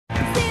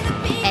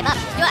Bob,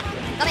 Stuart,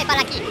 come par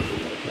aquí.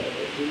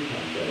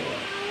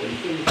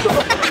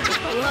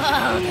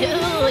 Whoa,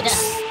 dude!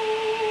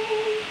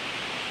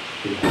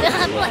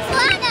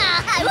 Botswana!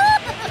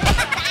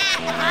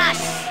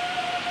 Gosh!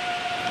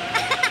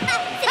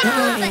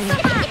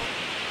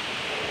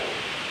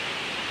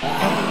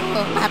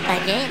 Oh,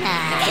 papagena!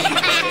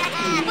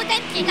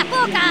 Potenti da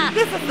poca!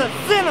 This is the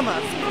cinema!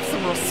 Have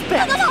some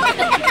respect!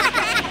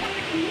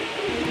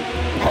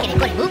 Ma che le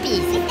buone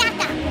movies!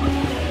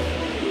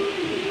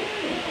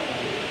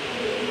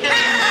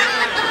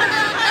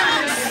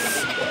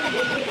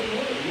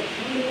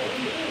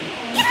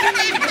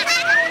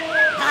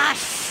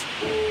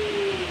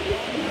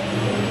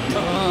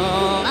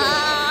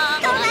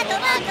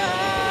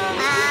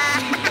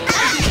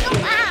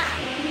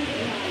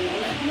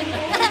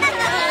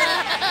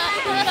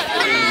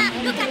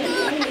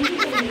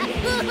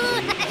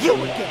 You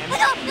again!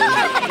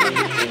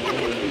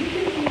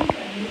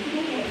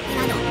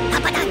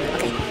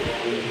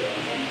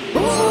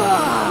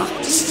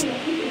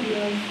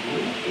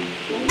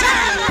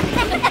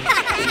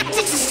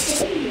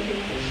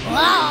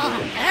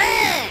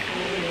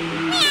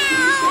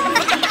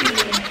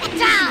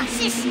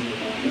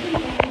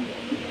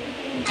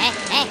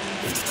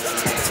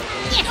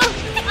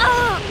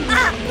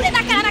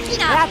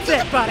 That's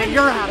it, buddy.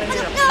 You're out of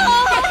here.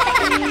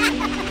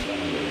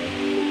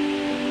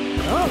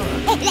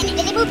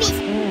 Les boobies.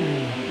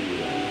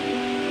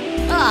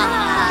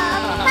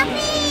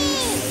 Papi.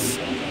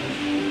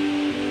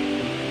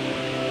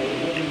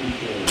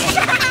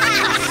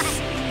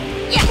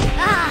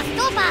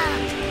 Toma.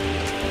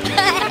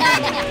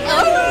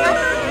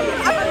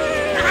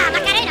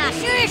 Macarena,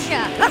 shush.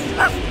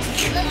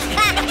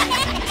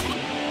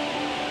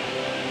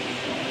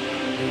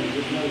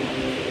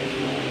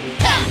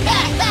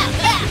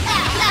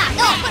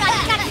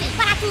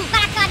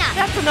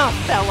 That's enough,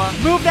 fella.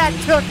 Move that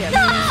tuchus.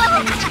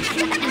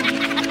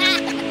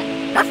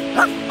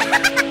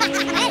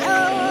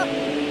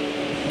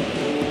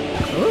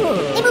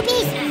 Les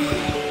boobies.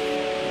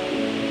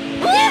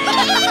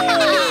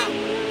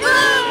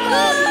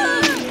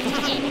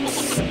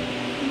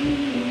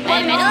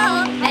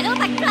 Hello,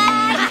 my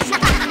crush.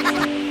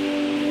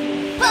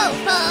 Po,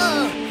 po.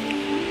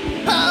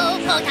 Po,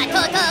 po, ta,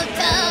 to, to,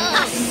 to.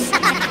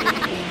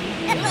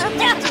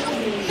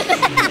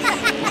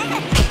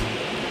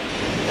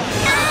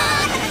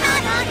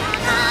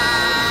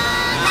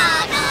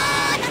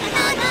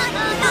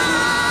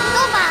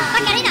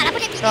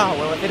 Oh,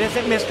 well, if it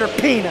isn't Mr.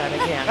 Peanut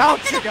again.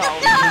 Out you go.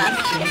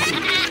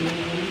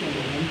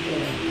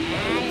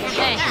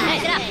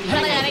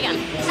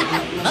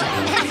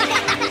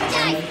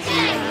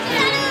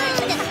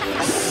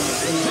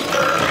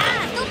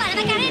 Toma la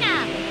Macarena.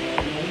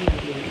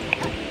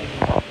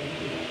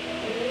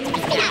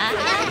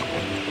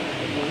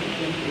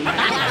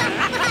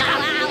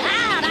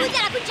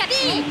 La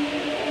Punjabi.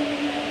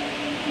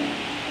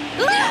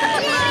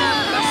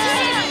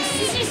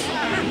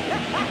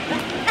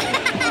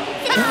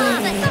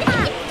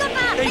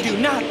 They do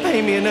not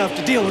pay me enough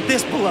to deal with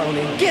this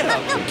baloney. Get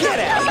up, get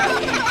out.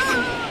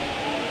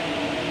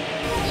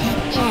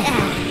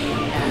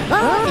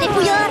 Oh, les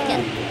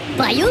bouillards.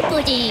 Bayou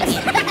pudding.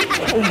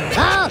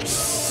 Oh.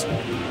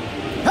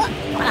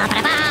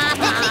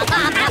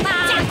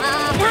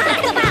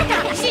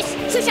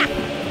 Choucha.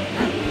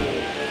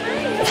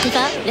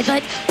 Snifa, les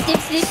bottes.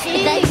 Snip, snip,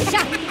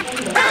 snip.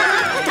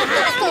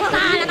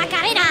 La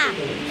Macarena.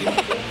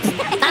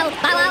 Bow,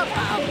 bow,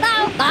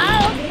 bow,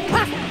 bow.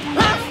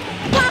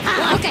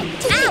 Okay.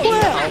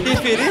 Well,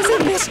 if it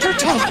isn't Mr.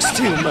 Talks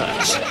Too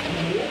Much.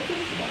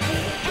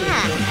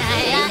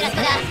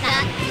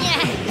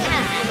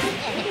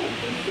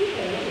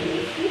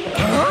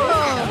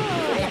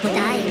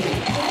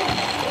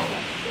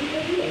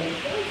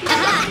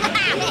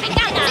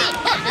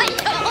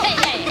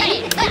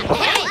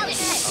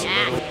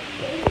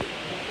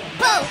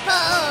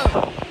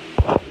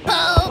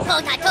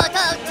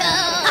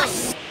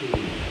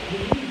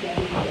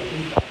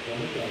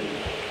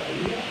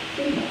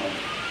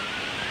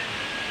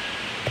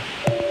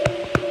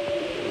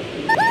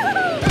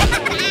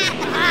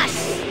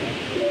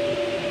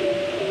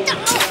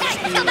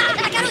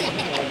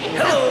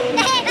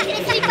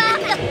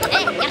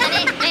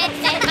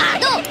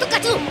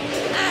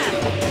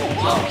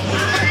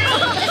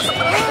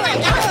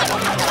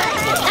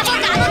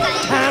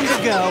 Time to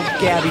go,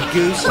 Gabby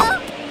Goose.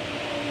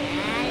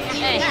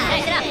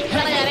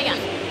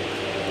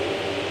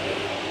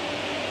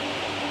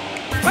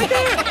 Right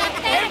there!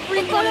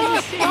 Everybody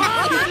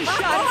stop! There's a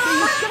shot for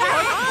you.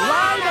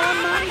 Right on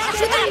my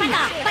stage.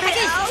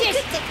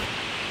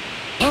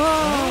 Oh,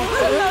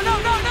 no.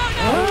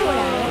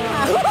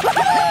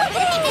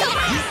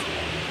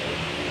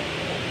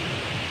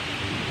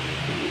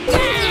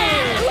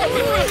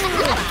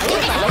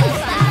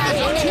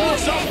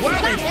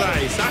 Wedding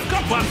face! I've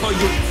got one for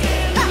you!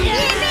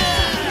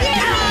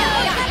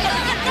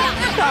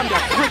 Time to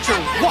put your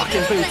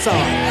walking boots on.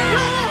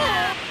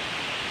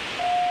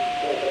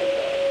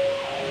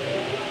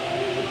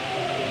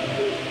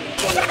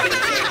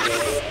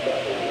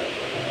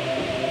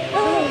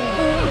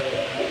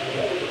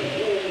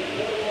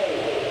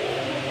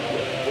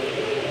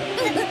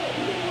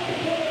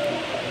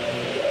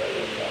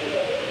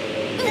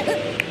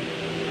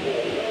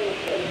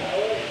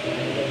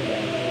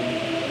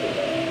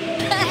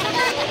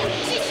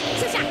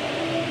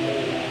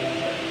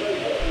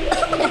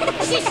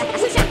 Shush,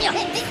 shush,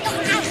 shush,